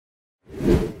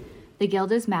The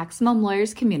Guild is Maximum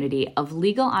Lawyers' community of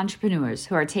legal entrepreneurs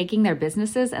who are taking their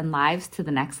businesses and lives to the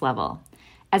next level.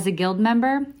 As a Guild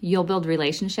member, you'll build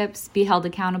relationships, be held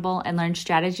accountable, and learn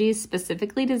strategies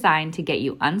specifically designed to get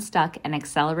you unstuck and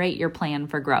accelerate your plan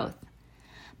for growth.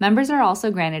 Members are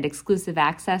also granted exclusive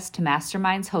access to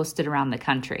masterminds hosted around the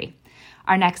country.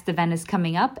 Our next event is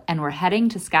coming up, and we're heading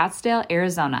to Scottsdale,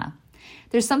 Arizona.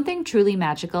 There's something truly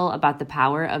magical about the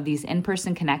power of these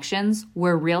in-person connections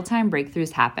where real-time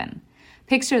breakthroughs happen.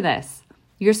 Picture this.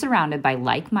 You're surrounded by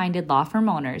like-minded law firm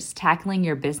owners tackling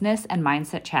your business and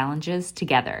mindset challenges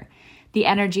together. The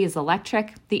energy is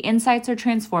electric, the insights are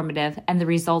transformative, and the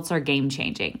results are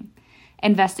game-changing.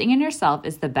 Investing in yourself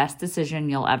is the best decision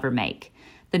you'll ever make.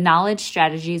 The knowledge,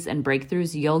 strategies, and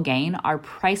breakthroughs you'll gain are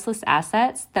priceless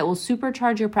assets that will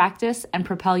supercharge your practice and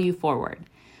propel you forward.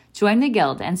 Join the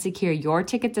Guild and secure your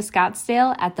ticket to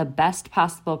Scottsdale at the best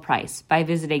possible price by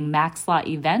visiting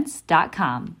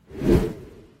maxlawevents.com.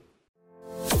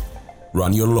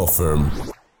 Run your law firm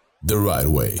the right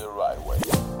way.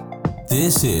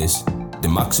 This is the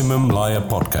Maximum Lawyer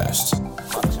Podcast.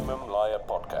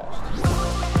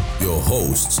 Your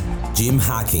hosts, Jim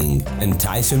Hacking and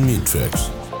Tyson Mutrux.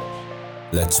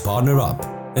 Let's partner up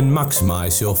and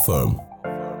maximize your firm.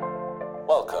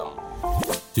 Welcome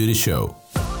to the show.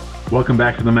 Welcome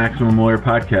back to the Maximum Lawyer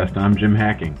Podcast. I'm Jim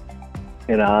Hacking.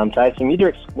 And I'm Tyson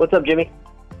Mutrux. What's up, Jimmy?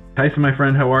 Tyson, my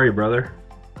friend, how are you, brother?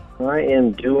 I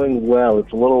am doing well.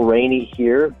 It's a little rainy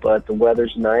here, but the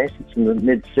weather's nice. It's in the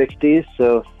mid-60s,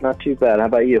 so not too bad. How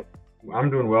about you?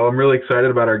 I'm doing well. I'm really excited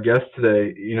about our guest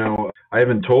today. You know, I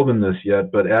haven't told him this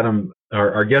yet, but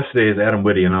our guest today is Adam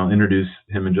Witty, and I'll introduce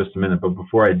him in just a minute. But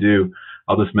before I do,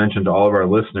 I'll just mention to all of our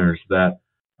listeners that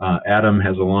Adam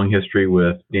has a long history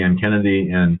with Dan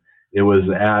Kennedy, and it was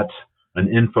at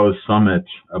an info summit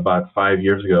about 5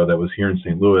 years ago that was here in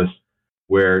St. Louis,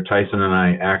 where Tyson and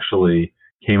I actually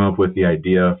came up with the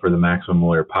idea for the Maximum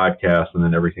Lawyer Podcast and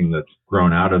then everything that's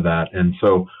grown out of that. And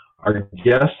so our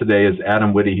guest today is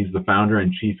Adam Witty. He's the founder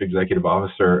and chief executive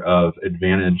officer of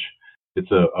Advantage. It's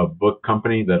a book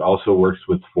company that also works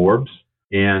with Forbes.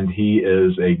 And he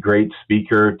is a great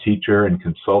speaker, teacher, and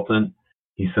consultant.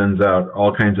 He sends out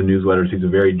all kinds of newsletters. He's a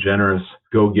very generous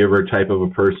go-giver type of a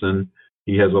person.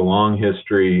 He has a long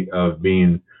history of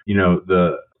being, on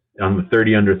the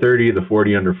 30 under 30, the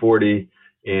 40 under 40.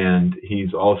 And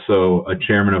he's also a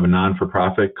chairman of a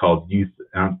non-for-profit called Youth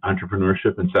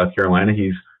Entrepreneurship in South Carolina.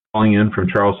 He's calling in from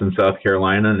Charleston, South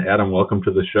Carolina. And Adam, welcome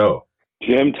to the show.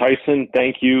 Jim, Tyson,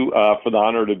 thank you for the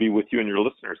honor to be with you and your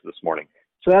listeners this morning.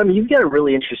 So, Adam, you've got a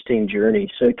really interesting journey.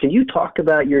 So can you talk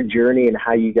about your journey and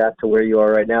how you got to where you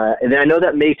are right now? And I know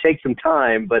that may take some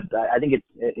time, but I think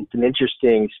it's an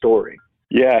interesting story.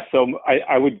 Yeah, so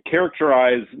I would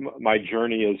characterize my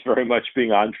journey as very much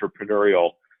being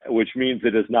entrepreneurial, which means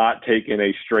it has not taken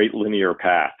a straight linear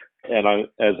path. And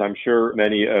as I'm sure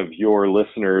many of your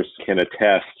listeners can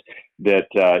attest, that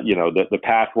the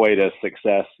pathway to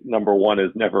success, number one,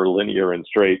 is never linear and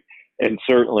straight. And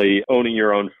certainly owning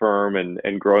your own firm and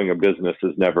growing a business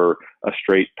is never a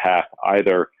straight path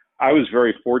either. I was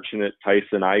very fortunate,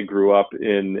 Tyson. I grew up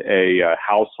in a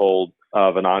household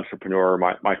of an entrepreneur.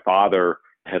 My father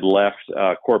had left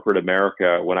corporate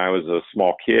America when I was a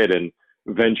small kid and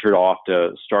ventured off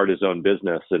to start his own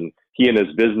business. And he and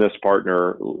his business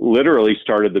partner literally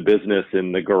started the business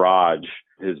in the garage,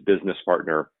 his business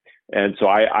partner. And so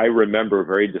I remember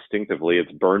very distinctively,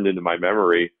 it's burned into my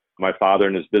memory, my father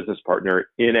and his business partner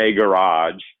in a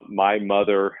garage. My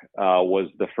mother was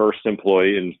the first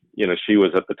employee, and she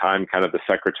was at the time kind of the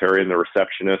secretary and the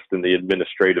receptionist and the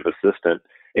administrative assistant.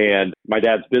 And my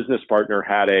dad's business partner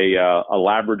had a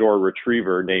Labrador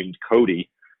retriever named Cody.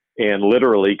 And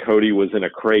literally, Cody was in a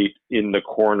crate in the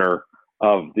corner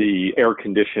of the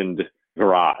air-conditioned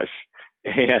garage.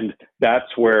 And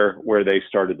that's where they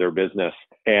started their business.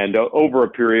 And over a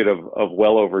period of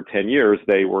well over 10 years,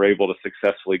 they were able to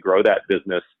successfully grow that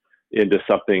business into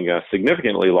something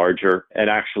significantly larger and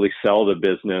actually sell the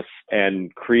business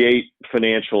and create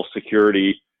financial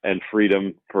security and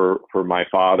freedom for my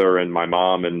father and my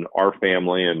mom and our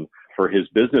family and for his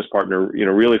business partner,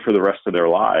 really for the rest of their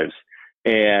lives.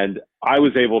 And I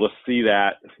was able to see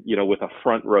that, with a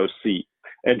front row seat.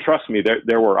 And trust me,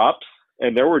 there were ups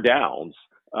and there were downs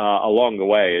along the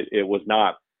way. It was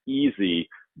not easy,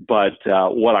 but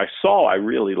what I saw, I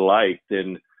really liked.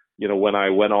 And, when I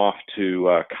went off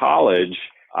to college,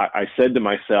 I said to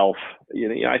myself,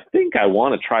 I think I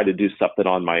want to try to do something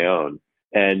on my own.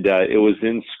 And it was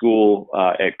in school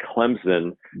at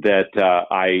Clemson that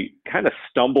I kind of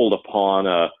stumbled upon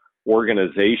a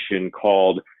organization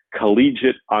called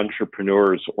Collegiate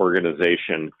Entrepreneurs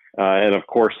Organization. And of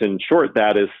course, in short,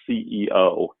 that is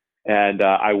CEO. And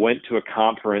I went to a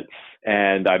conference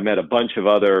and I met a bunch of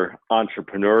other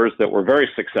entrepreneurs that were very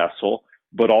successful,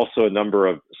 but also a number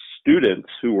of students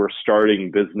who were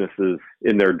starting businesses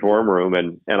in their dorm room.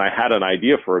 And I had an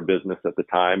idea for a business at the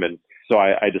time. And so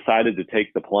I decided to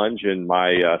take the plunge in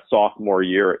my sophomore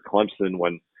year at Clemson.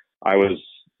 When I was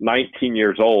 19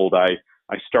 years old, I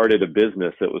started a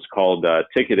business that was called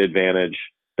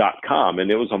TicketAdvantage.com.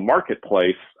 And it was a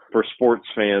marketplace for sports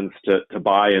fans to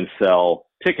buy and sell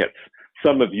tickets.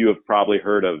 Some of you have probably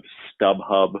heard of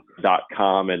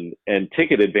StubHub.com, and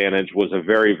Ticket Advantage was a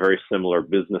very, very similar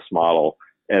business model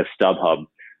as StubHub.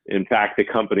 In fact, the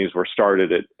companies were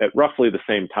started at roughly the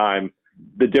same time.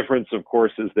 The difference, of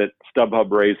course, is that StubHub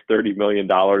raised $30 million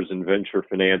in venture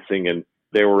financing, and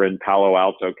they were in Palo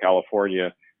Alto,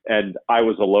 California. And I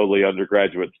was a lowly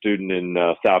undergraduate student in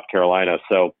South Carolina.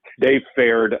 So they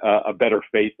fared a better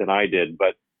fate than I did.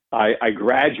 But I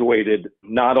graduated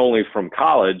not only from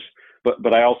college,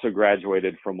 but I also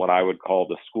graduated from what I would call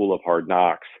the school of hard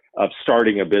knocks of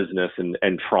starting a business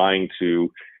and trying to,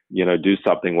 do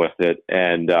something with it.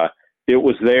 And it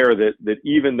was there that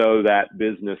even though that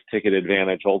business, Ticket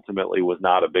Advantage, ultimately was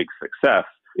not a big success,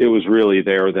 it was really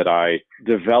there that I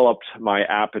developed my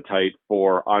appetite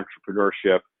for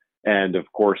entrepreneurship. And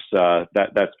of course,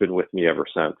 that's been with me ever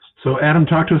since. So Adam,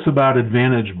 talk to us about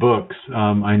Advantage Books.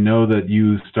 I know that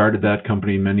you started that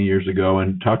company many years ago,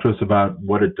 and talk to us about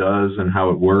what it does and how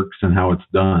it works and how it's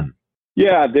done.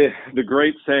 Yeah, the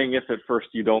great saying, if at first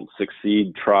you don't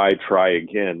succeed, try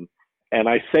again. And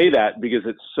I say that because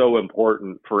it's so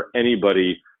important for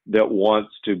anybody that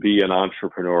wants to be an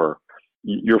entrepreneur.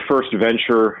 Your first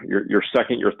venture, your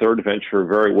second, your third venture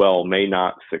very well may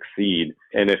not succeed.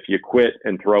 And if you quit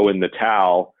and throw in the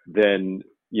towel, then,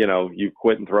 you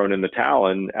quit and thrown in the towel.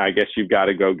 And I guess you've got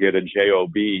to go get a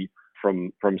job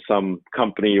from some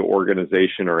company,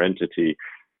 organization, or entity.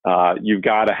 You've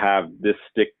got to have this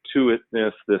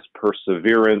stick-to-itness, this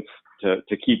perseverance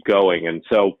to keep going. And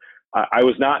so I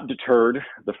was not deterred.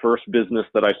 The first business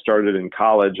that I started in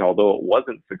college, although it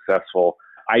wasn't successful,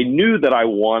 I knew that I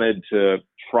wanted to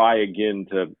try again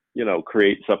to,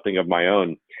 create something of my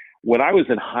own. When I was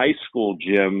in high school,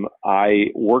 Jim,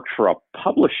 I worked for a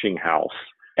publishing house.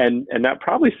 And that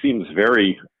probably seems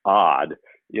very odd.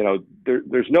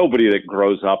 There's nobody that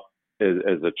grows up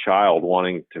as a child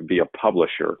wanting to be a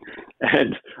publisher.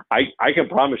 And I can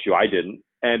promise you I didn't.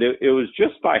 And it was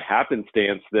just by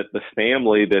happenstance that the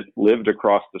family that lived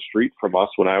across the street from us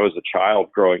when I was a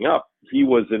child growing up, he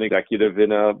was an executive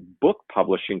in a book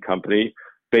publishing company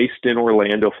based in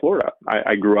Orlando, Florida.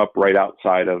 I grew up right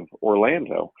outside of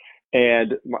Orlando.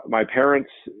 And my parents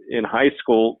in high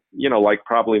school, like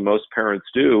probably most parents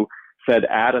do, said,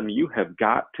 Adam, you have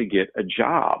got to get a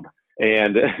job.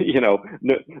 And,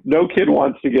 no kid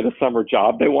wants to get a summer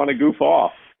job. They want to goof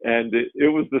off. And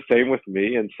it was the same with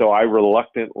me. And so I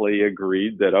reluctantly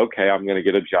agreed that, okay, I'm going to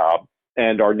get a job.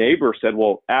 And our neighbor said,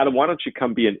 well, Adam, why don't you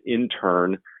come be an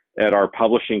intern at our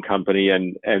publishing company?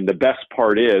 And the best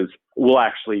part is we'll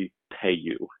actually pay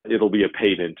you. It'll be a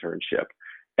paid internship.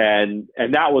 And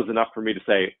that was enough for me to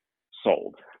say,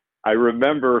 sold. I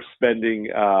remember spending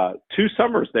 2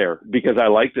 summers there because I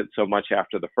liked it so much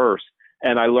after the first.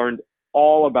 And I learned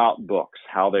all about books,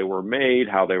 how they were made,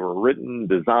 how they were written,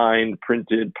 designed,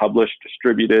 printed, published,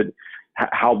 distributed,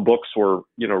 how books were,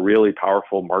 really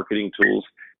powerful marketing tools.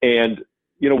 And,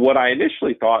 what I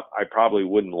initially thought I probably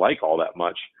wouldn't like all that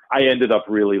much, I ended up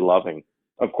really loving.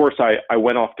 Of course, I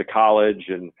went off to college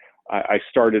and I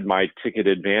started my Ticket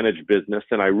Advantage business,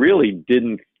 and I really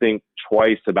didn't think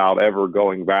twice about ever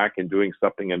going back and doing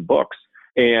something in books.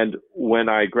 And when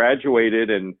I graduated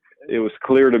and it was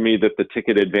clear to me that the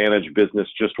Ticket Advantage business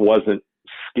just wasn't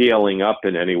scaling up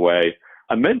in any way,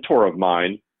 a mentor of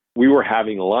mine, we were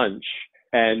having lunch,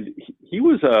 and he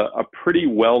was a pretty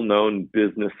well-known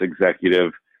business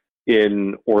executive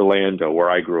in Orlando, where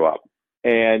I grew up.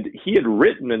 And he had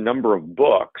written a number of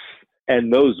books,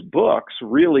 and those books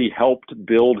really helped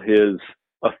build his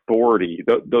authority.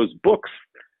 Those books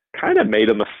kind of made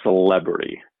him a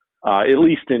celebrity, at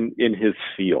least in his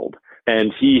field.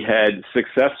 And he had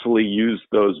successfully used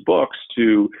those books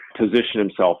to position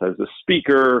himself as a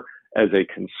speaker, as a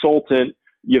consultant,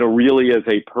 really as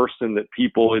a person that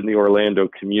people in the Orlando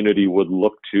community would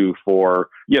look to for,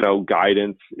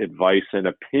 guidance, advice, and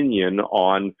opinion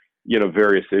on,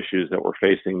 various issues that were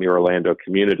facing the Orlando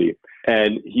community.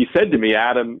 And he said to me,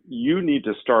 Adam, you need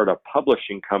to start a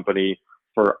publishing company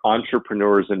for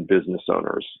entrepreneurs and business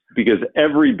owners, because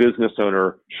every business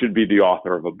owner should be the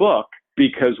author of a book,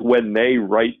 because when they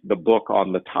write the book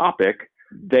on the topic,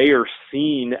 they are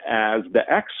seen as the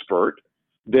expert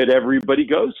that everybody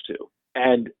goes to.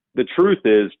 And the truth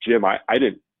is, Jim, I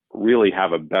didn't really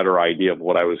have a better idea of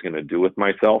what I was going to do with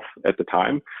myself at the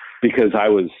time, because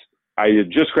I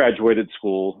had just graduated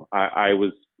school. I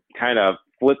was kind of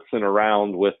flitzing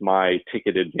around with my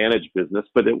Ticket Advantage business,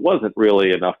 but it wasn't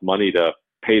really enough money to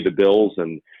pay the bills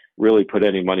and really put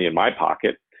any money in my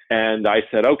pocket. And I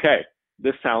said, okay,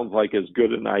 this sounds like as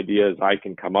good an idea as I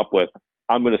can come up with.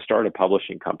 I'm going to start a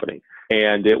publishing company.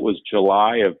 And it was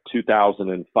July of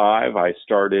 2005. I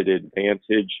started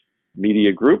Advantage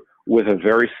Media Group with a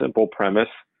very simple premise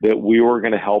that we were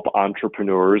going to help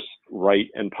entrepreneurs write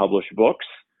and publish books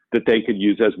that they could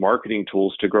use as marketing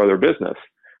tools to grow their business.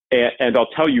 And I'll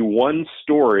tell you one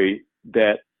story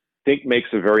that I think makes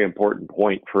a very important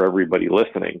point for everybody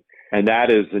listening. And that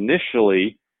is,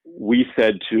 initially, we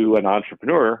said to an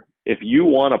entrepreneur, if you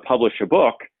want to publish a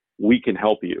book, we can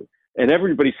help you. And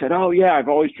everybody said, oh yeah, I've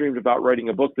always dreamed about writing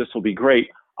a book. This will be great.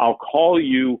 I'll call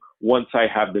you once I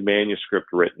have the manuscript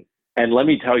written. And let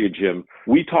me tell you, Jim,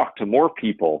 we talked to more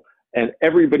people and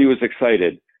everybody was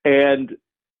excited. And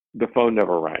the phone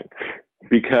never rang,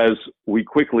 because we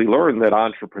quickly learned that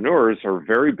entrepreneurs are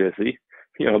very busy.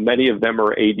 Many of them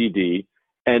are ADD,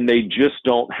 and they just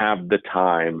don't have the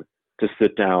time to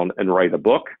sit down and write a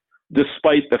book,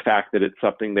 despite the fact that it's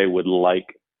something they would like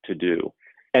to do.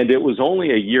 And it was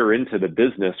only a year into the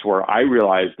business where I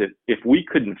realized that if we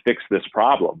couldn't fix this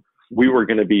problem, we were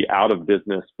going to be out of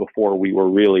business before we were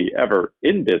really ever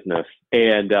in business.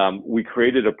 And we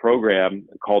created a program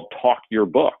called Talk Your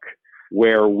Book,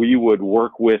 where we would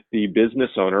work with the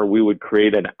business owner. We would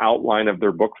create an outline of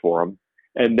their book for them,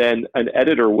 and then an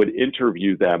editor would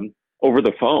interview them over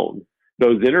the phone.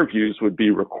 Those interviews would be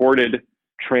recorded,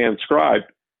 transcribed,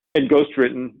 and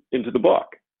ghostwritten into the book.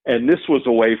 And this was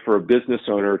a way for a business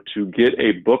owner to get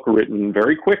a book written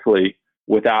very quickly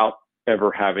without ever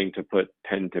having to put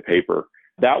pen to paper.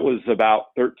 That was about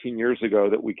 13 years ago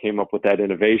that we came up with that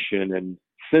innovation. And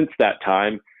since that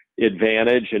time,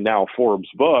 Advantage and now Forbes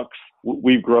Books,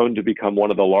 we've grown to become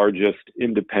one of the largest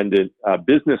independent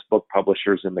business book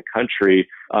publishers in the country,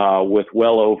 with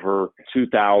well over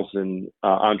 2,000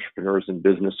 entrepreneurs and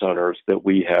business owners that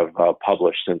we have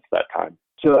published since that time.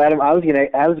 So, Adam, I was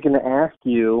gonna ask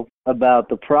you about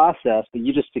the process, but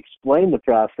you just explained the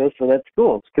process, so that's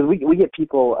cool. Because we get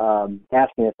people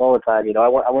asking us all the time. I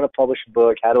want to publish a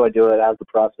book. How do I do it? How does the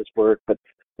process work? But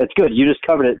that's good. You just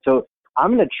covered it. So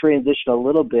I'm going to transition a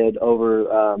little bit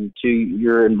over to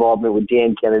your involvement with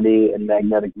Dan Kennedy and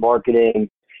magnetic marketing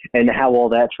and how all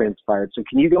that transpired. So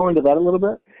can you go into that a little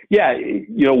bit? Yeah.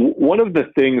 One of the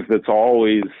things that's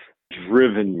always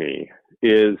driven me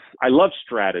is I love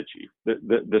strategy.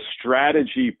 The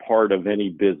strategy part of any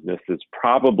business is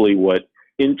probably what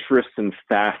interests and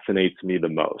fascinates me the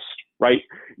most, right?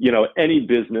 Any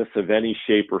business of any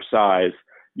shape or size,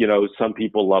 some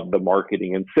people love the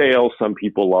marketing and sales. Some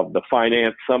people love the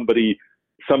finance. Some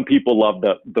people love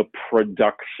the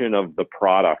production of the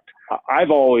product.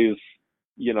 I've always,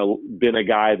 been a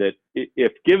guy that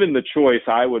if given the choice,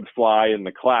 I would fly in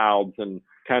the clouds and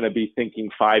kind of be thinking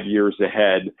 5 years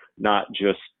ahead, not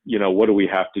just, what do we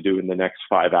have to do in the next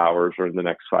 5 hours or in the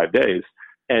next 5 days?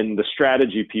 And the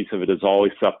strategy piece of it is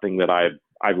always something that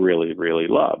I've really, really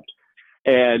loved.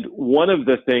 And one of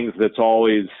the things that's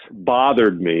always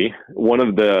bothered me, one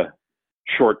of the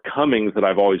shortcomings that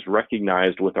I've always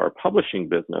recognized with our publishing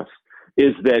business,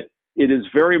 is that it is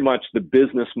very much the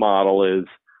business model is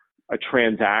a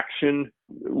transaction,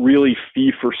 really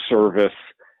fee for service,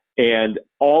 and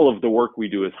all of the work we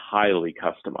do is highly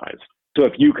customized. So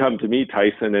if you come to me,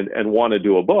 Tyson, and want to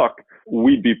do a book,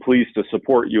 we'd be pleased to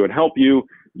support you and help you.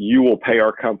 You will pay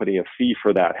our company a fee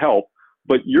for that help.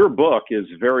 But your book is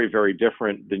very, very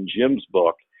different than Jim's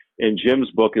book. And Jim's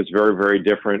book is very, very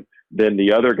different than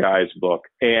the other guy's book.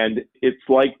 And it's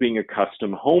like being a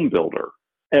custom home builder.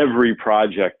 Every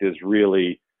project is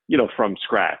really, from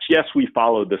scratch. Yes, we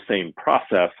follow the same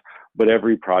process, but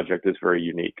every project is very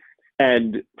unique.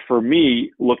 And for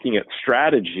me, looking at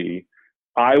strategy,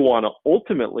 I want to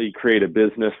ultimately create a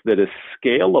business that is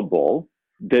scalable,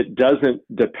 that doesn't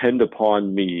depend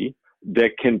upon me,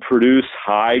 that can produce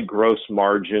high gross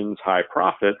margins, high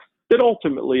profits, that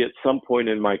ultimately at some point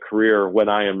in my career, when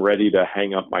I am ready to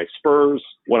hang up my spurs,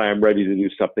 when I am ready to do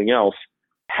something else,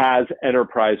 has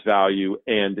enterprise value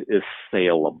and is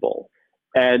saleable.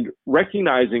 And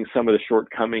recognizing some of the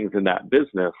shortcomings in that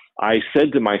business, I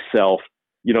said to myself,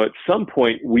 at some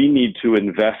point we need to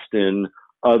invest in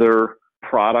other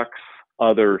products,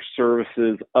 other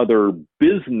services, other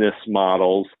business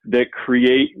models that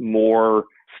create more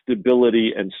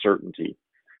stability and certainty.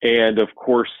 And of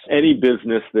course, any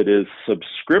business that is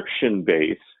subscription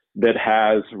based, that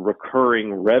has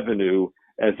recurring revenue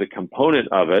as a component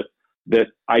of it, that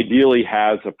ideally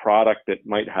has a product that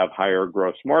might have higher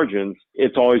gross margins,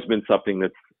 it's always been something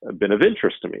that's been of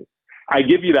interest to me. I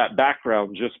give you that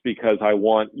background just because I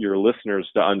want your listeners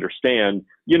to understand,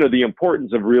 the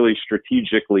importance of really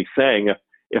strategically saying,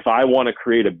 if I want to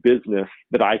create a business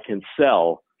that I can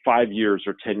sell 5 years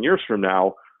or 10 years from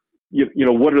now,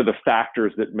 what are the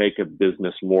factors that make a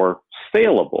business more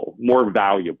saleable, more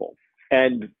valuable?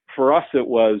 And for us, it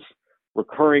was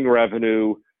recurring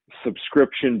revenue,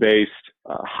 subscription-based,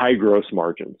 high gross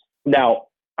margins. Now,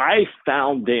 I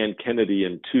found Dan Kennedy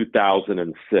in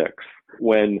 2006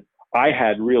 when I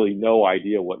had really no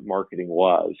idea what marketing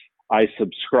was. I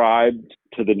subscribed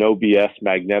to the No BS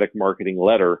Magnetic Marketing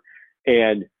Letter,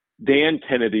 and Dan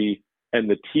Kennedy and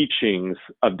the teachings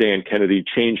of Dan Kennedy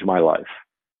changed my life.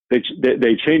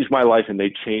 They changed my life, and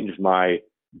they changed my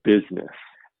business.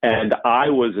 And I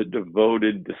was a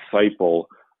devoted disciple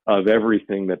of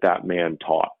everything that man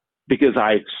taught, because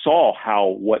I saw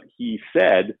how what he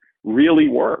said really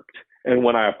worked. And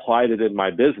when I applied it in my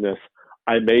business,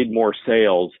 I made more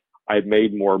sales, I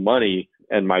made more money,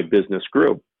 and my business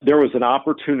grew. There was an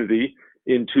opportunity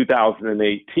in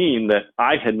 2018 that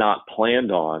I had not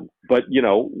planned on. But,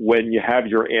 when you have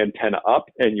your antenna up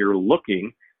and you're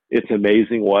looking, it's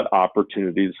amazing what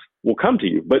opportunities will come to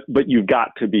you. But you've got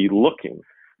to be looking.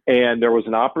 And there was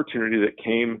an opportunity that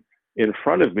came in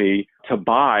front of me to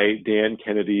buy Dan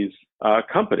Kennedy's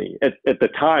company. At the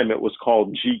time, it was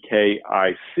called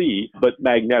GKIC, but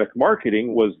magnetic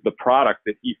marketing was the product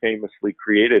that he famously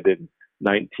created in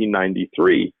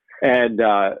 1993. And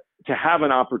to have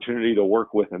an opportunity to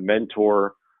work with a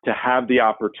mentor, to have the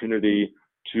opportunity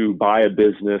to buy a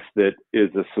business that is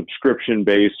a subscription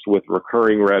based with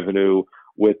recurring revenue,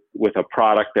 with a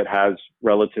product that has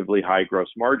relatively high gross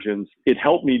margins, it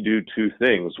helped me do two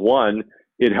things. One,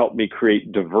 it helped me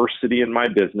create diversity in my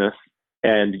business.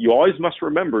 And you always must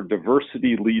remember,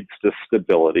 diversity leads to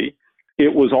stability.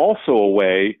 It was also a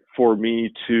way for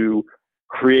me to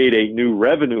create a new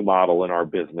revenue model in our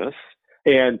business.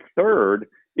 And third,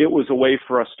 it was a way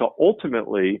for us to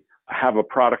ultimately have a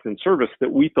product and service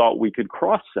that we thought we could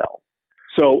cross-sell.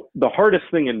 So the hardest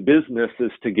thing in business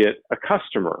is to get a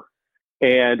customer.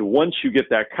 And once you get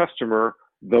that customer,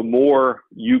 the more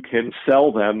you can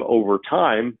sell them over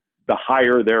time, the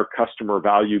higher their customer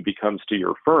value becomes to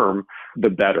your firm, the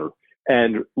better.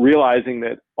 And realizing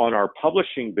that on our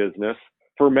publishing business,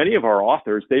 for many of our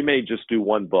authors, they may just do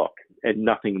one book and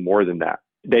nothing more than that.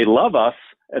 They love us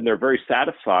and they're very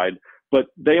satisfied, but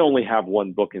they only have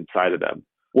one book inside of them.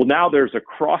 Well, now there's a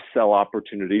cross-sell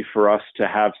opportunity for us to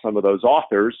have some of those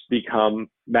authors become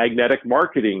magnetic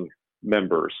marketing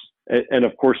members. And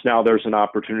of course, now there's an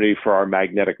opportunity for our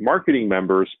magnetic marketing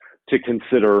members to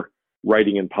consider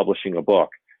writing and publishing a book.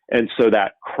 And so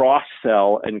that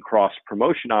cross-sell and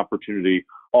cross-promotion opportunity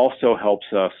also helps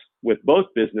us with both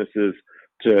businesses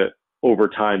to, over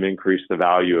time, increase the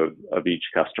value of each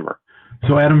customer.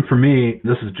 So Adam, for me,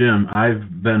 this is Jim.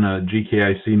 I've been a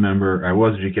GKIC member. I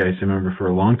was a GKIC member for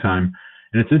a long time.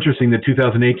 And it's interesting that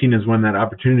 2018 is when that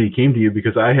opportunity came to you,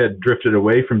 because I had drifted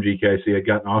away from GKIC. I'd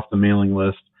gotten off the mailing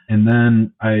list. And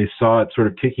then I saw it sort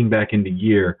of kicking back into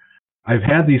gear. I've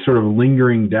had these sort of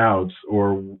lingering doubts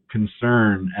or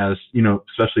concern as,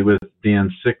 especially with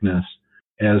Dan's sickness,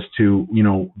 as to,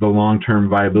 the long-term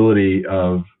viability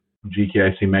of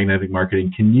GKIC magnetic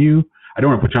marketing. I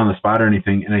don't want to put you on the spot or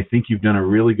anything, and I think you've done a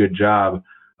really good job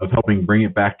of helping bring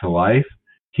it back to life.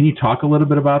 Can you talk a little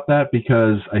bit about that?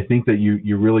 Because I think that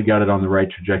you really got it on the right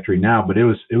trajectory now, but it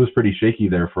was pretty shaky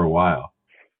there for a while.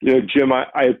 Jim,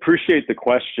 I appreciate the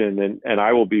question, and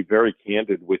I will be very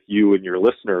candid with you and your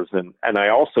listeners. And I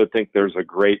also think there's a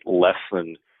great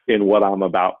lesson in what I'm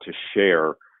about to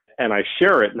share. And I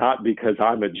share it not because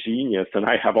I'm a genius and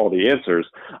I have all the answers.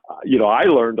 I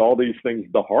learned all these things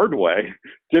the hard way,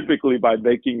 typically by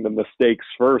making the mistakes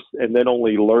first and then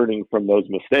only learning from those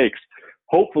mistakes.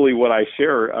 Hopefully what I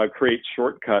share creates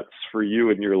shortcuts for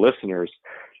you and your listeners.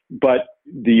 But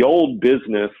the old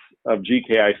business of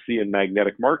GKIC and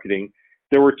magnetic marketing,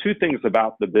 there were two things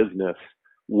about the business.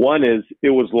 One is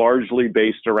it was largely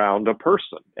based around a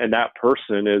person, and that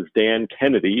person is Dan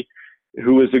Kennedy,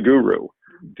 who is a guru.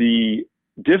 The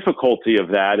difficulty of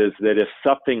that is that if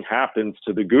something happens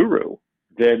to the guru,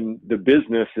 then the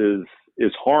business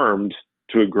is harmed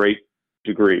to a great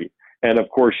degree. And of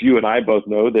course, you and I both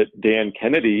know that Dan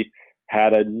Kennedy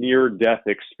had a near-death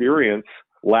experience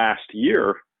last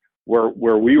year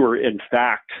where we were in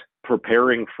fact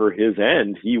preparing for his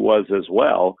end. He was as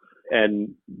well.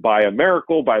 and by a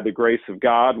miracle, by the grace of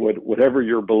God, whatever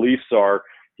your beliefs are,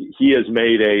 he has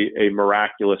made a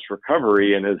miraculous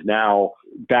recovery and is now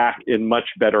back in much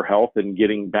better health and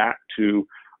getting back to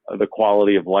the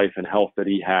quality of life and health that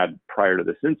he had prior to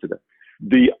this incident.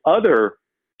 The other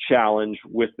challenge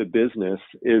with the business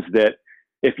is that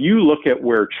if you look at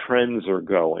where trends are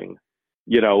going,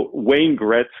 Wayne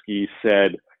Gretzky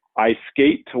said, "I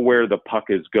skate to where the puck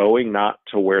is going, not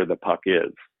to where the puck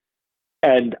is."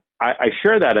 And I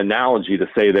share that analogy to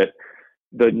say that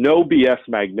the No BS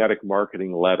Magnetic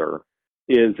Marketing Letter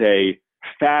is a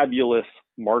fabulous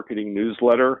marketing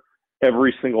newsletter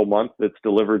every single month that's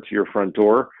delivered to your front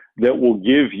door that will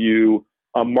give you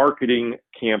a marketing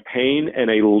campaign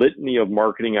and a litany of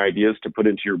marketing ideas to put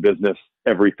into your business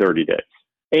every 30 days.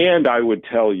 And I would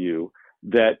tell you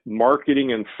that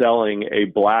marketing and selling a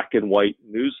black and white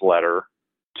newsletter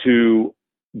to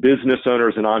business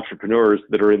owners and entrepreneurs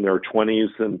that are in their 20s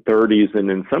and 30s, and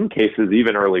in some cases,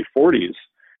 even early 40s,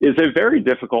 is a very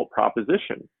difficult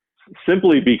proposition,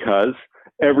 simply because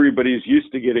everybody's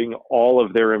used to getting all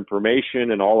of their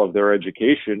information and all of their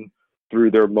education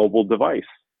through their mobile device.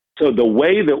 So the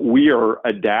way that we are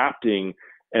adapting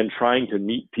and trying to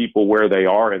meet people where they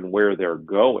are and where they're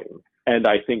going, and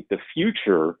I think the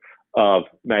future of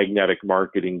magnetic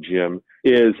marketing, Jim,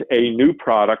 is a new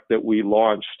product that we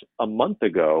launched a month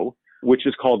ago, which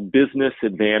is called Business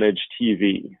Advantage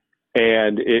TV.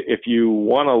 And if you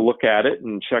want to look at it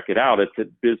and check it out, it's at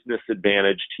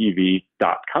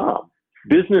businessadvantagetv.com.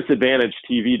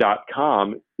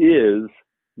 Businessadvantagetv.com is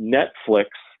Netflix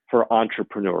for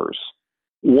entrepreneurs.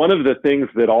 One of the things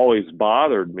that always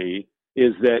bothered me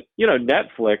is that,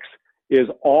 Netflix is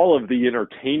all of the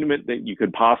entertainment that you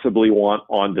could possibly want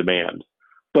on demand.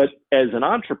 But as an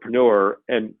entrepreneur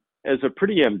and as a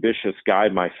pretty ambitious guy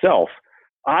myself,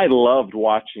 I loved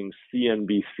watching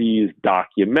CNBC's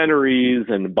documentaries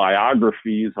and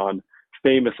biographies on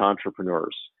famous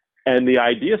entrepreneurs. And the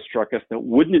idea struck us that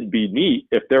wouldn't it be neat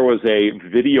if there was a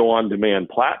video on demand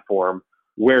platform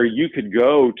where you could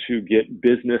go to get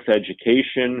business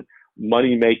education,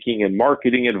 money making and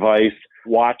marketing advice,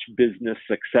 watch business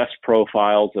success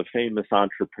profiles of famous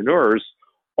entrepreneurs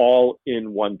all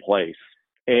in one place.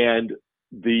 And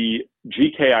the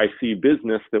GKIC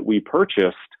business that we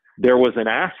purchased, there was an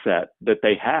asset that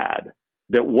they had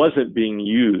that wasn't being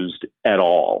used at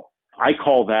all. I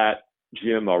call that,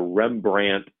 Jim, a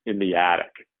Rembrandt in the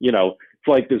attic. It's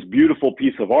like this beautiful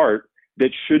piece of art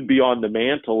that should be on the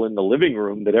mantle in the living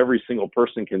room that every single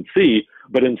person can see,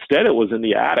 but instead it was in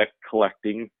the attic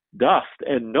collecting dust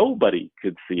and nobody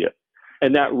could see it.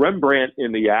 And that Rembrandt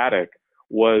in the attic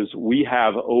we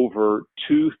have over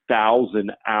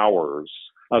 2,000 hours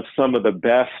of some of the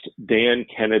best Dan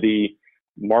Kennedy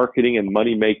marketing and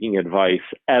money-making advice,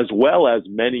 as well as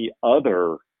many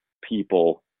other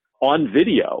people on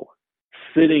video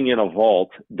sitting in a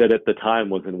vault that at the time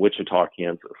was in Wichita,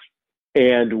 Kansas.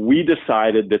 And we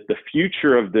decided that the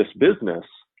future of this business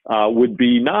would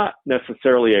be not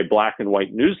necessarily a black and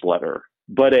white newsletter,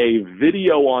 but a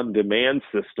video on demand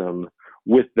system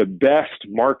with the best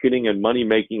marketing and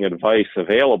money-making advice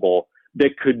available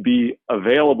that could be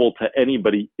available to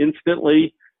anybody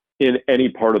instantly in any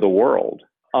part of the world.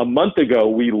 A month ago,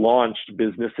 we launched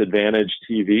Business Advantage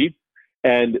TV,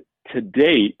 and to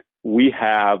date, we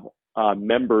have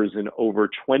members in over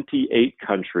 28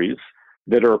 countries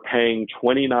that are paying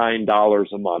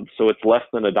 $29 a month, so it's less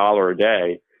than $1 a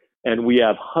day. And we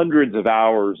have hundreds of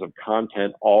hours of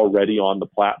content already on the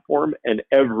platform, and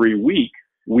every week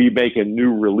we make a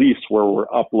new release where we're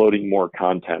uploading more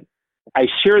content. I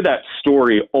share that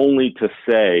story only to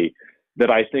say that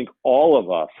I think all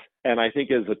of us, and I think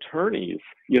as attorneys,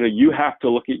 you have to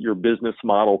look at your business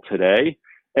model today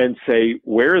and say,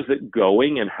 where is it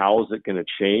going and how is it going to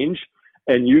change?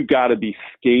 And you've got to be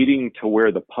skating to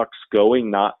where the puck's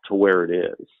going, not to where it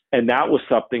is. And that was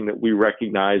something that we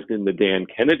recognized in the Dan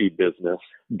Kennedy business,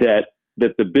 that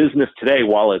the business today,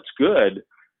 while it's good,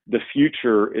 the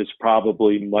future is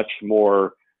probably much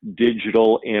more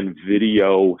digital and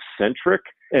video centric.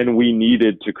 And we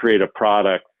needed to create a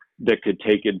product that could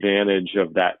take advantage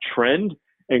of that trend.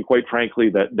 And quite frankly,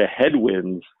 the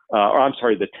headwinds,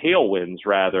 the tailwinds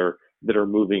rather, that are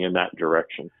moving in that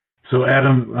direction. So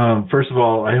Adam, first of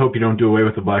all, I hope you don't do away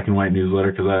with the black and white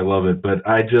newsletter because I love it. But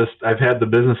I've had the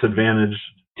Business Advantage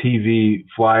TV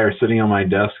flyer sitting on my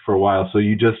desk for a while. So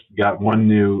you just got one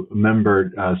new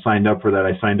member signed up for that.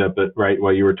 I signed up right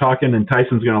while you were talking, and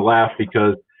Tyson's going to laugh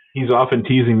because he's often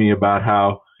teasing me about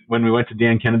how when we went to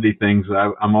Dan Kennedy things,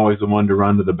 I'm always the one to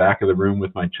run to the back of the room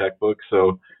with my checkbook.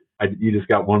 So you just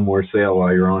got one more sale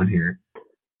while you're on here.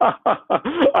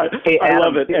 I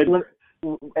love it.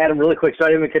 Adam, really quick,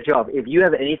 sorry I didn't cut you off. If you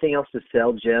have anything else to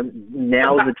sell Jim,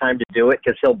 now is the time to do it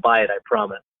because he'll buy it, I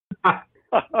promise.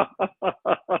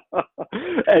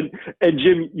 and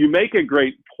Jim, you make a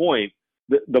great point.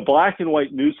 The black and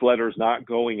white newsletter is not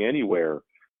going anywhere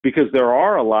because there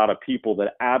are a lot of people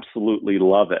that absolutely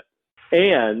love it.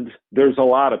 And there's a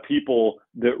lot of people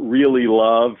that really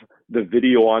love the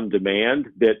video on demand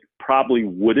that probably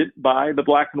wouldn't buy the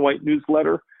black and white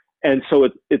newsletter. And so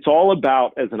it's all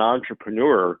about, as an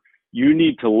entrepreneur, you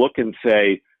need to look and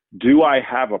say, do I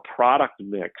have a product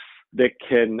mix that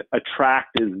can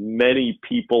attract as many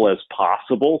people as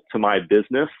possible to my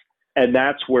business? And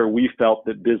that's where we felt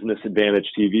that Business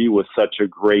Advantage TV was such a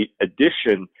great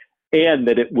addition, and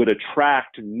that it would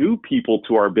attract new people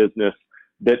to our business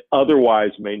that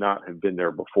otherwise may not have been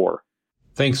there before.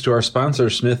 Thanks to our sponsor,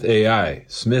 Smith AI.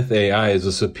 Smith AI is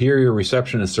a superior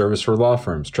receptionist service for law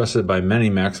firms, trusted by many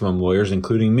maximum lawyers,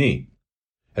 including me.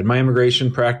 At my immigration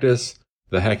practice,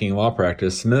 the hacking law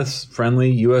practice, Smith's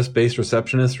friendly U.S.-based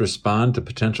receptionists respond to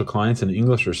potential clients in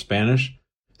English or Spanish,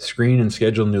 screen and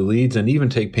schedule new leads, and even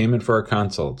take payment for our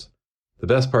consults. The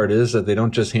best part is that they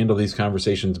don't just handle these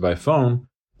conversations by phone,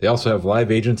 they also have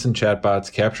live agents and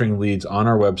chatbots capturing leads on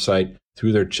our website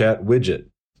through their chat widget.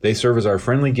 They serve as our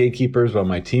friendly gatekeepers while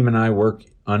my team and I work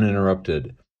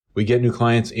uninterrupted. We get new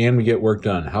clients and we get work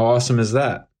done. How awesome is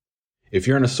that? If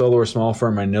you're in a solo or small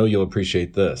firm, I know you'll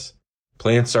appreciate this.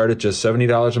 Plans start at just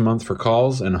 $70 a month for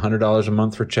calls and $100 a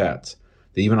month for chats.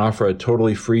 They even offer a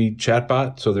totally free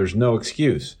chatbot, so there's no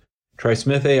excuse. Try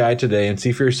Smith AI today and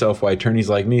see for yourself why attorneys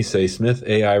like me say Smith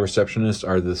AI receptionists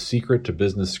are the secret to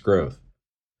business growth.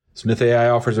 Smith AI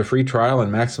offers a free trial,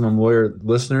 and Maximum Lawyer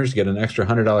listeners get an extra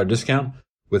 $100 discount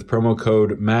with promo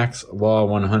code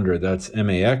MAXLAW100. That's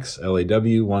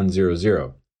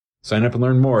MAXLAW100. Sign up and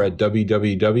learn more at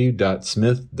www.smith.ai.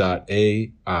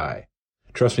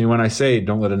 Trust me when I say,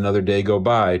 don't let another day go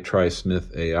by. Try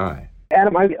Smith AI.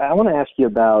 Adam, I want to ask you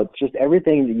about just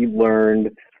everything that you've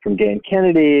learned from Dan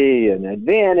Kennedy and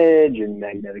Advantage and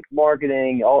magnetic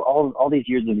marketing, all these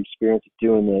years of experience of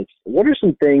doing this. What are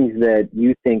some things that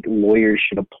you think lawyers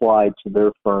should apply to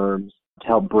their firms to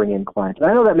help bring in clients? And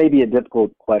I know that may be a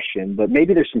difficult question, but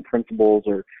maybe there's some principles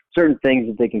or certain things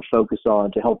that they can focus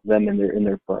on to help them in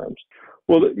their firms.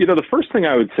 Well, the first thing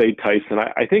I would say, Tyson,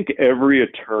 I think every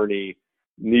attorney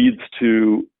needs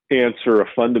to answer a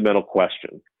fundamental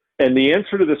question. And the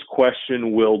answer to this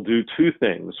question will do two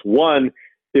things. One,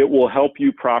 it will help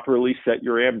you properly set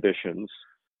your ambitions.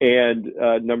 And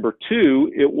number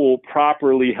two, it will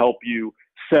properly help you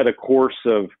set a course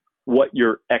of what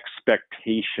your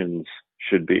expectations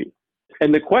should be.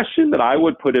 And the question that I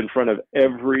would put in front of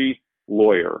every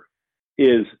lawyer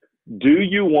is, do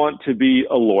you want to be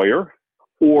a lawyer,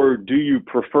 or do you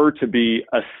prefer to be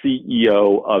a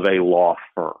CEO of a law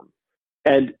firm?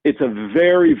 And it's a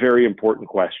very, very important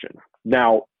question.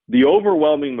 Now, the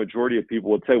overwhelming majority of people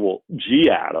would say, well, gee,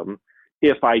 Adam,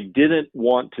 if I didn't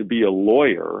want to be a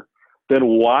lawyer, then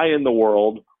why in the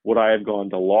world would I have gone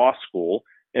to law school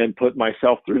and put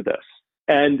myself through this?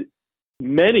 And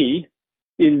many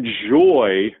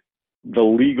enjoy the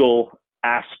legal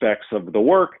aspects of the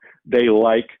work. They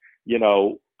like,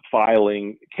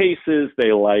 filing cases.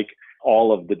 They like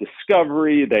all of the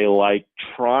discovery. They like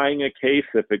trying a case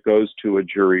if it goes to a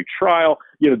jury trial.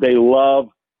 They love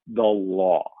the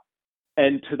law.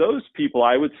 And to those people,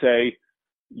 I would say,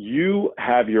 you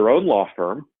have your own law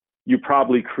firm. You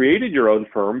probably created your own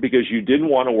firm because you didn't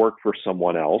want to work for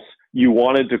someone else. You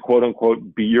wanted to, quote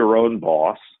unquote, be your own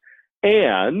boss.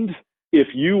 And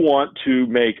if you want to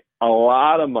make a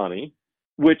lot of money,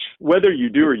 which whether you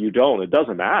do or you don't, it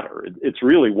doesn't matter. It's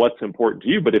really what's important to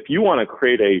you. But if you want to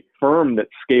create a firm that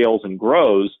scales and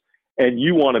grows and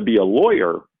you want to be a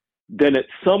lawyer, then at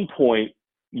some point,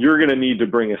 you're going to need to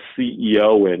bring a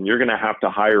CEO in. You're going to have to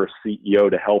hire a CEO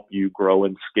to help you grow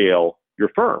and scale your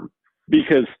firm,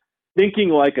 because thinking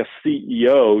like a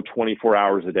CEO 24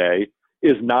 hours a day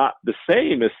is not the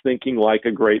same as thinking like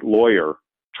a great lawyer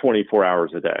 24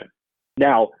 hours a day.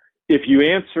 Now, if you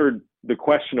answered the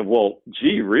question of, well,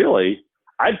 gee, really,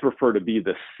 I'd prefer to be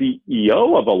the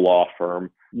CEO of a law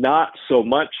firm, not so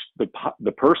much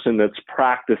the person that's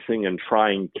practicing and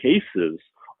trying cases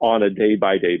on a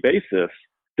day-by-day basis,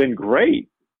 then great.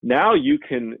 Now you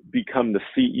can become the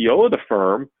CEO of the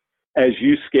firm. As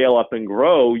you scale up and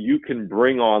grow, you can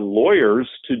bring on lawyers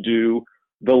to do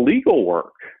the legal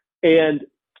work. And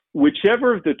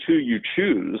whichever of the two you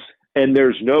choose, and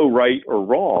there's no right or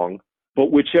wrong,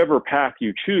 but whichever path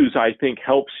you choose, I think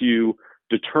helps you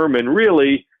determine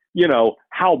really,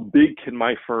 how big can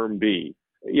my firm be?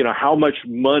 How much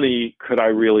money could I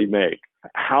really make?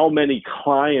 How many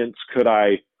clients could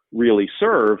I really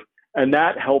serve. And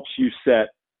that helps you set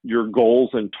your goals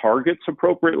and targets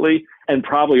appropriately, and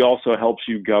probably also helps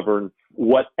you govern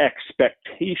what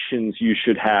expectations you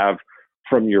should have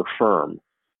from your firm.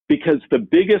 Because the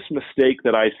biggest mistake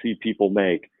that I see people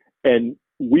make, and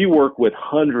we work with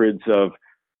hundreds of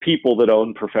people that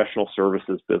own professional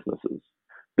services businesses,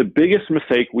 the biggest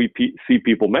mistake we see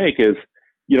people make is,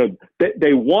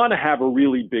 they want to have a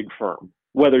really big firm,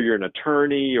 whether you're an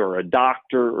attorney or a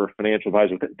doctor or a financial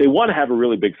advisor. They want to have a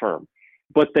really big firm,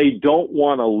 but they don't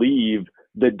want to leave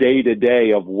the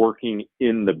day-to-day of working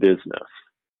in the business.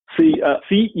 See, a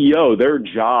CEO, their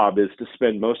job is to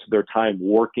spend most of their time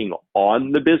working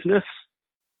on the business.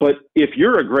 But if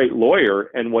you're a great lawyer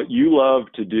and what you love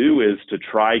to do is to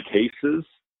try cases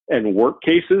and work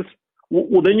cases,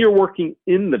 well, then you're working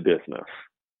in the business.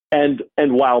 And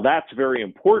while that's very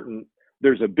important,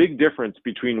 there's a big difference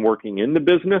between working in the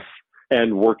business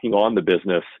and working on the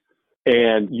business.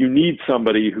 And you need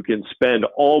somebody who can spend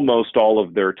almost all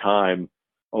of their time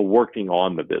working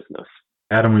on the business.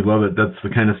 Adam, we love it. That's the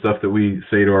kind of stuff that we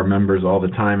say to our members all the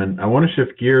time. And I want to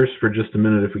shift gears for just a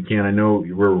minute if we can. I know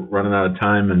we're running out of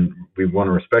time and we want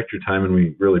to respect your time, and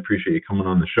we really appreciate you coming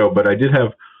on the show. But I did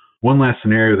have one last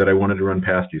scenario that I wanted to run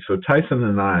past you. So Tyson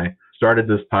and I started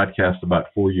this podcast about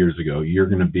 4 years ago. You're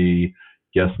going to be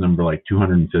guest number like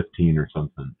 215 or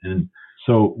something. And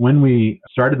so when we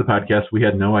started the podcast, we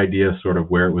had no idea sort of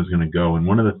where it was going to go. And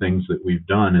one of the things that we've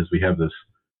done is we have this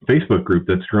Facebook group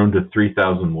that's grown to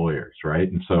 3,000 lawyers,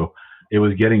 right? And so it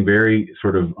was getting very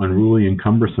sort of unruly and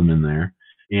cumbersome in there.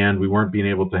 And we weren't being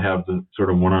able to have the sort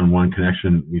of one-on-one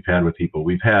connection we've had with people.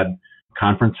 We've had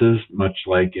conferences, much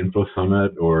like Info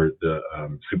Summit or the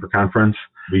Super Conference.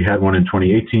 We had one in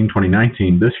 2018,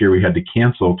 2019. This year we had to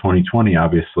cancel 2020,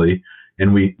 obviously.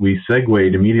 And we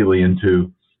segued immediately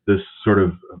into this sort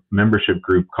of membership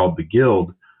group called the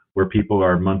Guild, where people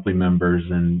are monthly members.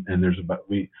 And there's about,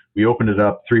 we opened it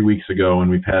up 3 weeks ago,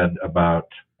 and we've had about,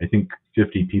 I think,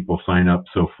 50 people sign up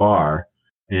so far.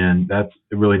 And that's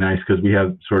really nice because we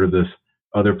have sort of this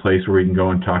other place where we can go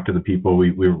and talk to the people.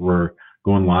 We're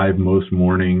going live most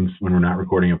mornings when we're not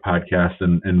recording a podcast,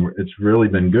 and it's really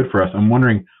been good for us. I'm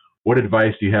wondering, what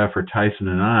advice do you have for Tyson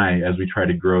and I as we try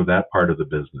to grow that part of the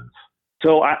business?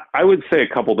 So I would say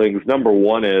a couple things. Number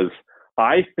one is,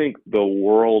 I think the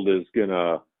world is going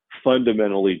to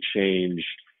fundamentally change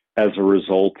as a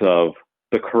result of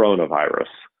the coronavirus,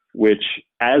 which,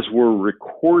 as we're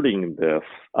recording this,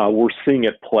 we're seeing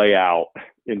it play out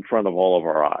in front of all of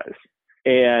our eyes.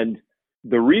 And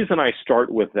the reason I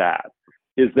start with that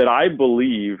is that I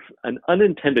believe an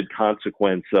unintended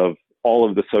consequence of all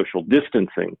of the social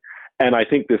distancing, and I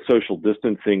think this social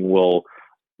distancing will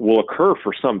occur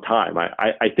for some time.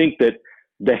 I think that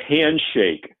the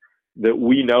handshake that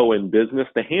we know in business,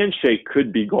 the handshake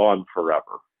could be gone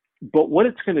forever. But what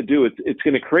it's going to do, it's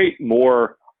going to create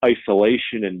more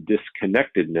isolation and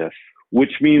disconnectedness,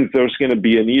 which means there's going to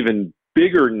be an even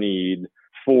bigger need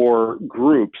for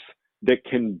groups that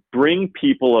can bring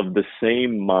people of the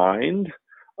same mind,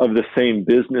 of the same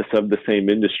business, of the same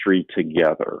industry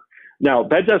together. Now,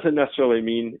 that doesn't necessarily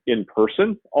mean in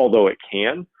person, although it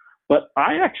can. But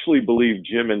I actually believe,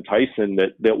 Jim and Tyson,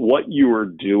 that what you are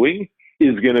doing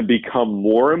is going to become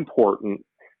more important.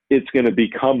 It's going to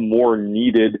become more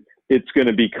needed. It's going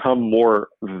to become more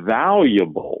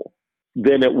valuable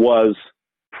than it was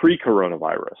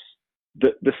pre-coronavirus.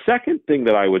 The second thing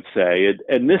that I would say,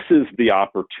 and this is the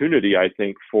opportunity, I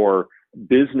think, for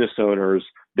business owners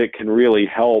that can really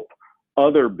help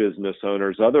other business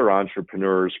owners, other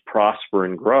entrepreneurs prosper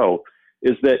and grow,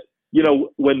 is that,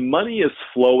 when money is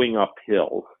flowing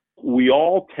uphill, we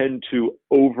all tend to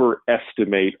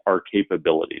overestimate our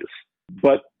capabilities.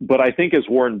 But I think, as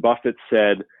Warren Buffett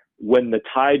said, when the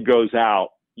tide goes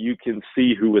out, you can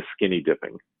see who is skinny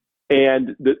dipping. And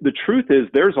the truth is,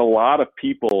 there's a lot of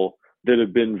people that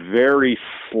have been very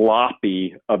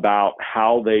sloppy about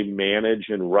how they manage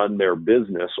and run their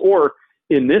business, or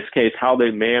in this case, how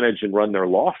they manage and run their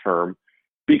law firm,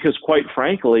 because quite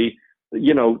frankly,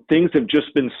 things have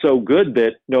just been so good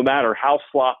that no matter how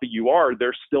sloppy you are,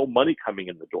 there's still money coming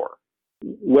in the door.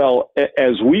 Well,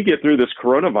 as we get through this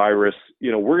coronavirus,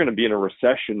 we're going to be in a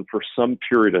recession for some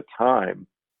period of time.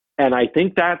 And I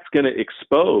think that's going to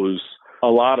expose a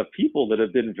lot of people that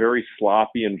have been very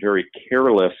sloppy and very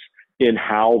careless in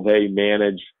how they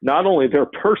manage not only their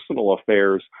personal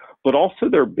affairs, but also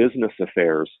their business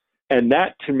affairs. And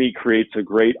that, to me, creates a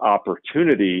great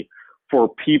opportunity for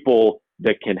people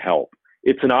that can help.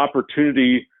 It's an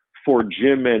opportunity for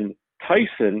Jim and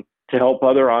Tyson to help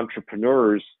other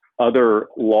entrepreneurs, other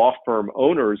law firm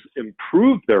owners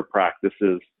improve their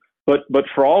practices But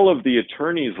for all of the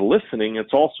attorneys listening,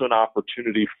 it's also an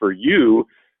opportunity for you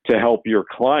to help your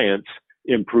clients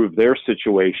improve their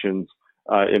situations,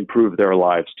 improve their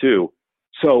lives too.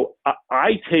 So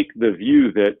I take the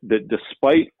view that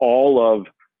despite all of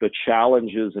the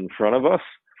challenges in front of us,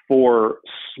 for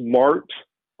smart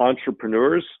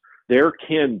entrepreneurs, there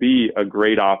can be a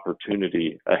great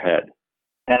opportunity ahead.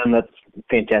 Adam, that's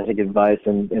fantastic advice,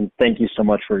 and thank you so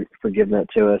much for giving that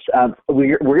to us.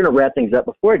 We're going to wrap things up.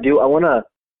 Before I do, I want to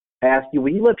ask you,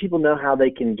 will you let people know how they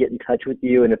can get in touch with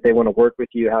you, and if they want to work with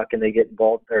you, how can they get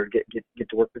involved or get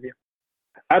to work with you?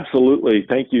 Absolutely.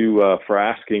 Thank you for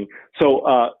asking. So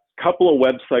a couple of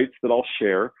websites that I'll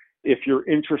share. If you're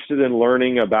interested in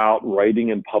learning about writing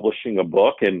and publishing a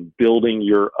book and building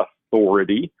your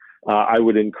authority, I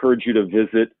would encourage you to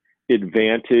visit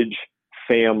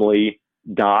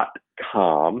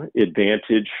AdvantageFamily.com,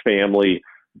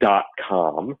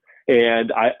 AdvantageFamily.com.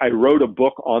 And I wrote a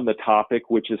book on the topic,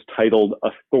 which is titled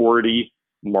Authority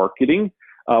Marketing,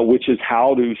 which is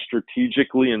how to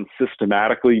strategically and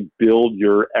systematically build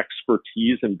your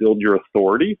expertise and build your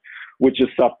authority, which is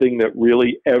something that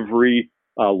really every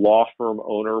law firm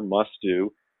owner must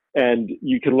do. And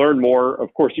you can learn more.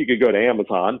 Of course, you could go to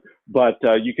Amazon, but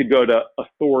you could go to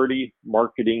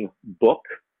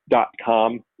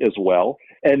authoritymarketingbook.com as well.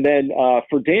 And then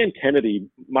for Dan Kennedy,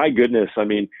 my goodness, I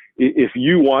mean, if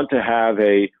you want to have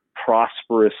a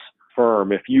prosperous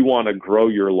firm, if you want to grow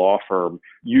your law firm,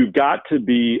 you've got to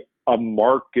be a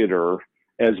marketer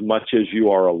as much as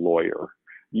you are a lawyer.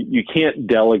 You can't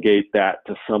delegate that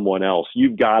to someone else.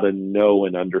 You've got to know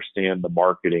and understand the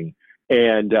marketing.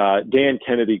 And Dan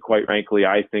Kennedy, quite frankly,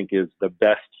 I think is the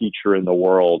best teacher in the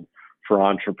world for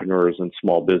entrepreneurs and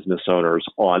small business owners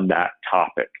on that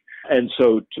topic. And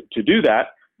so to do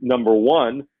that, number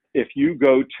one, if you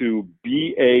go to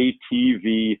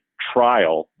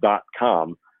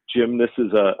BATVtrial.com, Jim, this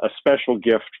is a special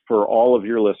gift for all of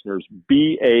your listeners,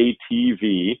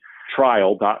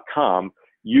 BATVtrial.com.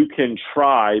 You can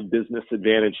try Business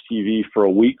Advantage TV for a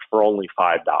week for only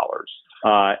 $5.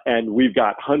 And we've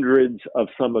got hundreds of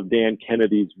some of Dan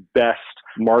Kennedy's best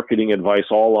marketing advice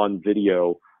all on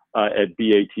video at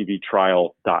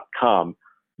BATVtrial.com.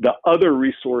 The other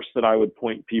resource that I would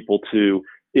point people to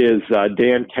is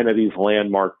Dan Kennedy's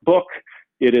landmark book.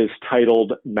 It is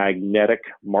titled Magnetic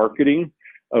Marketing.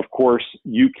 Of course,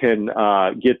 you can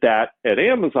get that at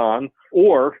Amazon,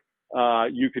 or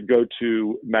you could go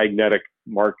to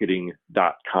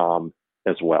magneticmarketing.com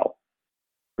as well.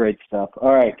 Great stuff.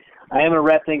 All right. I am going to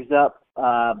wrap things up.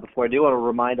 Before I do, I want to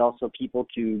remind also people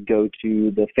to go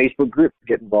to the Facebook group,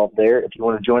 get involved there. If you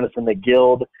want to join us in the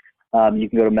Guild, you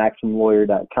can go to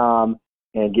MaximumLawyer.com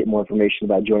and get more information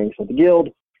about joining us at the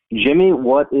Guild. Jimmy,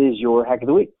 what is your hack of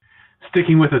the week?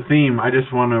 Sticking with a theme, I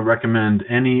just want to recommend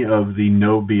any of the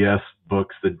No BS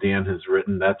books that Dan has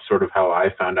written. That's sort of how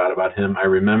I found out about him. I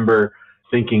remember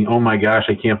thinking, oh my gosh,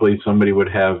 I can't believe somebody would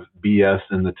have BS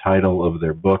in the title of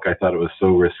their book. I thought it was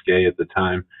so risque at the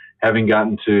time. Having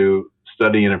gotten to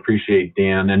study and appreciate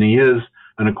Dan, and he is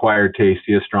an acquired taste.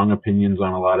 He has strong opinions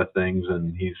on a lot of things,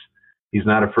 and he's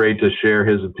not afraid to share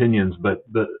his opinions. But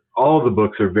all of the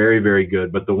books are very, very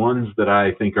good. But the ones that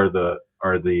I think are the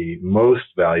most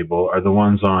valuable are the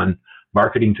ones on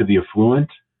marketing to the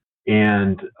affluent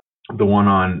and the one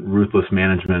on ruthless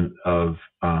management of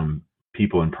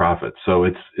people and profits. So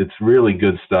it's really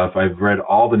good stuff. I've read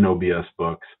all the No BS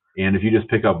books, and if you just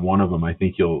pick up one of them, I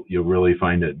think you'll really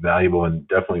find it valuable and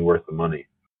definitely worth the money.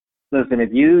 Listen,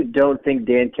 if you don't think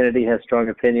Dan Kennedy has strong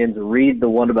opinions, read the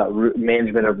one about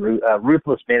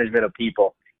ruthless management of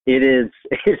people. It's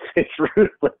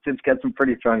ruthless. It's got some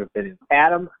pretty strong opinions.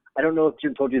 Adam, I don't know if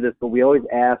Jim told you this, but we always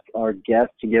ask our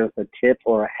guests to give us a tip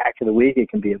or a hack of the week. It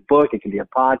can be a book, it can be a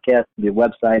podcast, it can be a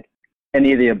website,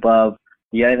 any of the above.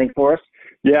 You got anything for us?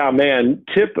 Yeah, man.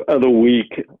 Tip of the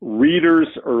week, readers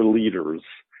are leaders.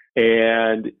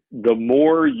 And the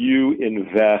more you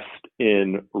invest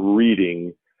in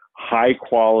reading high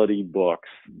quality books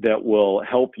that will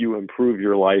help you improve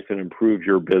your life and improve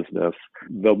your business,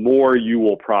 the more you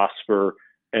will prosper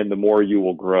and the more you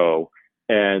will grow.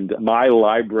 And my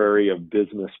library of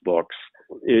business books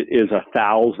is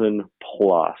 1,000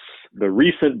 plus. The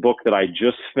recent book that I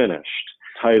just finished,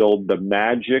 titled The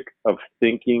Magic of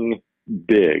Thinking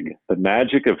Big, The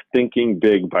Magic of Thinking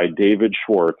Big by David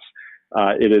Schwartz.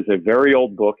 It is a very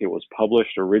old book. It was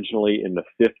published originally in the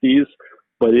 50s,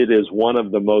 but it is one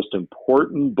of the most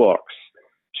important books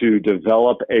to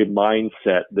develop a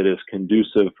mindset that is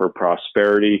conducive for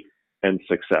prosperity and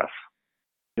success.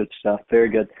 Good stuff. Very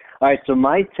good. All right. So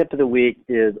my tip of the week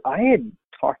is I had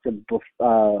talked a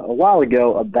while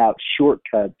ago about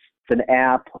shortcuts an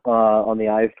app on the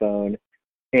iPhone,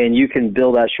 and you can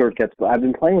build out shortcuts. But I've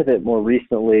been playing with it more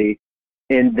recently,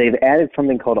 and they've added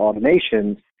something called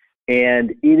automations,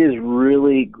 and it is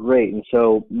really great. And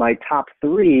so my top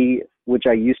 3, which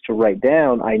I used to write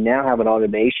down, I now have an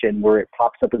automation where it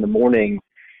pops up in the morning,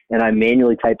 and I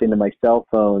manually type into my cell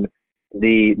phone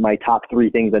my top 3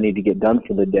 things I need to get done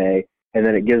for the day, and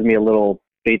then it gives me a little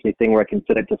basic thing where I can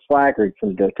send it to Slack, or I can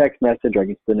send it to a text message, or I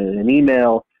can send it in an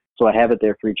email, so I have it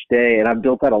there for each day. And I've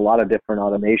built out a lot of different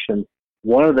automations.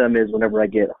 One of them is whenever I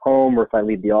get home or if I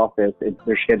leave the office,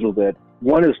 they're scheduled at,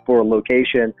 one is for a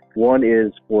location, one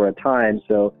is for a time.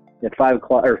 So at 5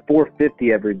 o'clock or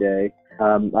 4:50 every day,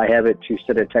 I have it to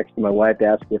send a text to my wife to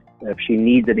ask if she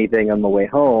needs anything on the way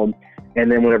home.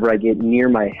 And then whenever I get near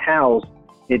my house,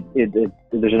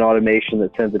 there's an automation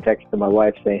that sends a text to my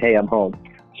wife saying, hey, I'm home.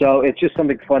 So it's just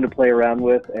something fun to play around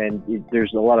with, and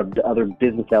there's a lot of other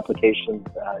business applications.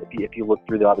 If you look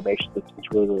through the automations,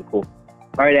 it's really, really cool.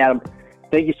 All right, Adam,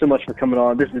 thank you so much for coming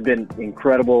on. This has been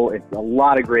incredible. It's a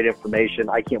lot of great information.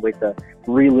 I can't wait to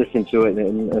re-listen to it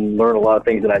and learn a lot of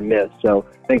things that I missed. So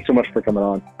thanks so much for coming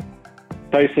on.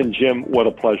 Tyson, Jim, what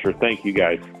a pleasure. Thank you,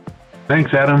 guys.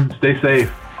 Thanks, Adam. Stay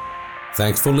safe.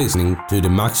 Thanks for listening to the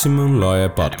Maximum Lawyer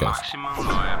Podcast.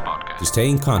 To stay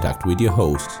in contact with your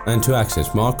host and to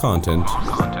access more content,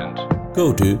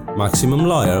 go to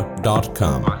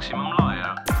MaximumLawyer.com.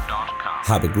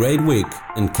 Have a great week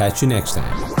and catch you next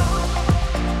time.